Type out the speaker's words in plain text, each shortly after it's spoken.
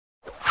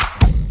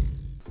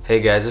Hey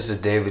guys, this is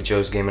Dave with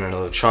Joe's Gaming and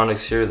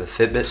Electronics here, the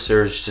Fitbit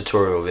Surge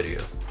tutorial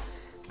video.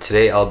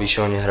 Today I'll be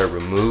showing you how to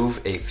remove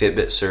a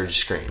Fitbit Surge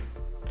screen.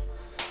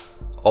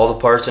 All the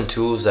parts and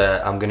tools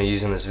that I'm going to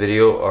use in this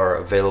video are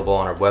available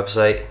on our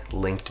website,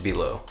 linked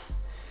below.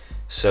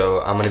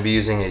 So I'm going to be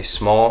using a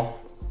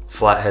small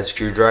flathead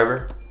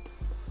screwdriver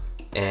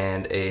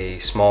and a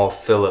small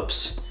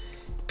Phillips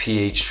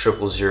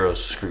PH000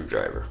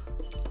 screwdriver.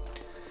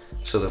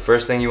 So the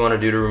first thing you want to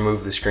do to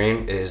remove the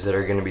screen is there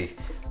are going to be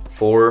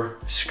 4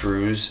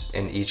 screws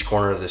in each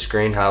corner of the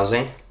screen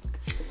housing,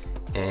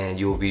 and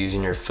you will be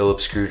using your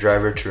Phillips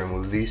screwdriver to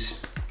remove these.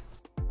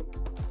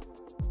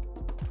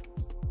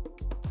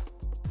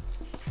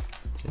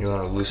 You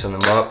want to loosen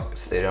them up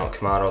if they don't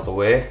come out all the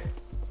way.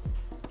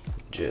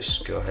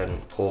 Just go ahead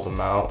and pull them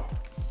out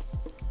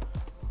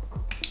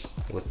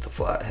with the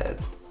flathead.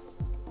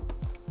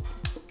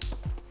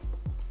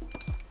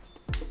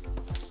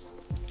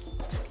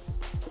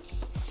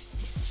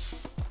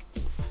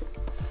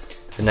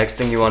 The next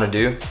thing you want to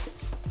do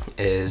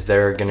is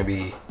there are going to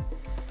be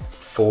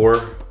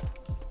 4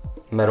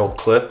 metal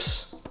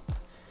clips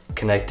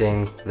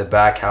connecting the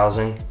back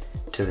housing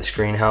to the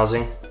screen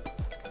housing.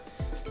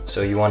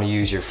 So you want to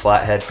use your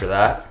flathead for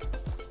that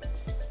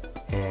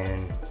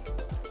and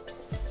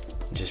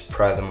just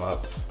pry them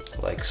up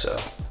like so.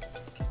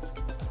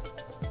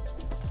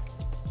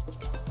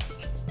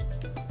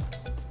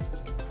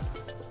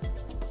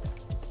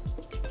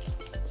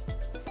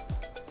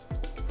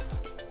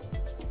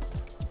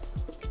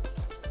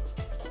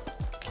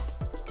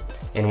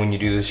 And when you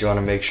do this, you want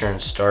to make sure and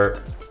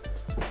start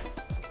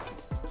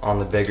on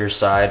the bigger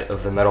side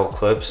of the metal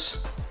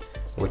clips,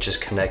 which is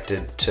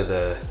connected to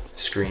the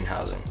screen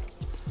housing.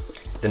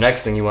 The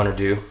next thing you want to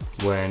do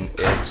when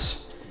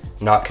it's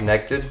not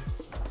connected,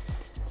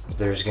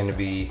 there's going to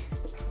be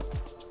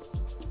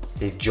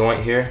a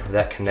joint here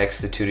that connects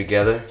the two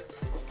together,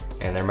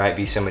 and there might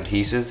be some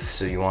adhesive,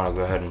 so you want to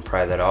go ahead and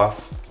pry that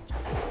off.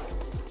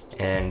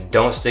 And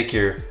don't stick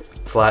your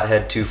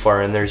flathead too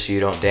far in there so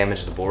you don't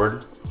damage the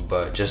board,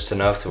 but just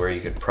enough to where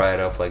you could pry it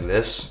up like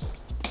this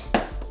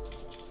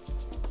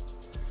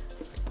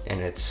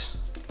and it's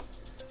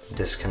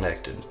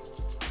disconnected.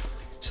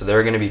 So there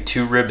are going to be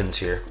 2 ribbons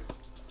here.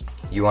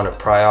 You want to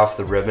pry off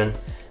the ribbon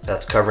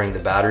that's covering the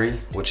battery,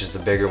 which is the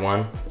bigger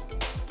one.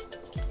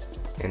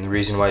 And the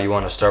reason why you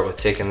want to start with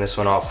taking this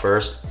one off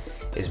first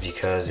is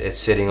because it's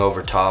sitting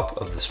over top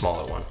of the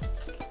smaller one.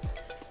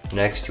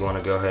 Next, you want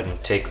to go ahead and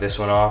take this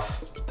one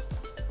off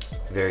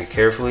very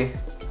carefully.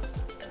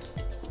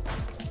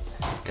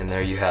 And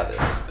there you have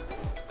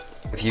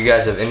it. If you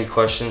guys have any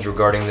questions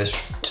regarding this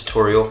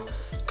tutorial,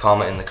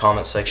 comment in the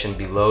comment section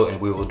below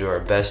and we will do our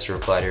best to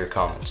reply to your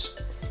comments.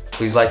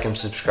 Please like and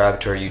subscribe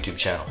to our YouTube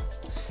channel.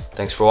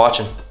 Thanks for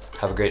watching.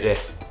 Have a great day.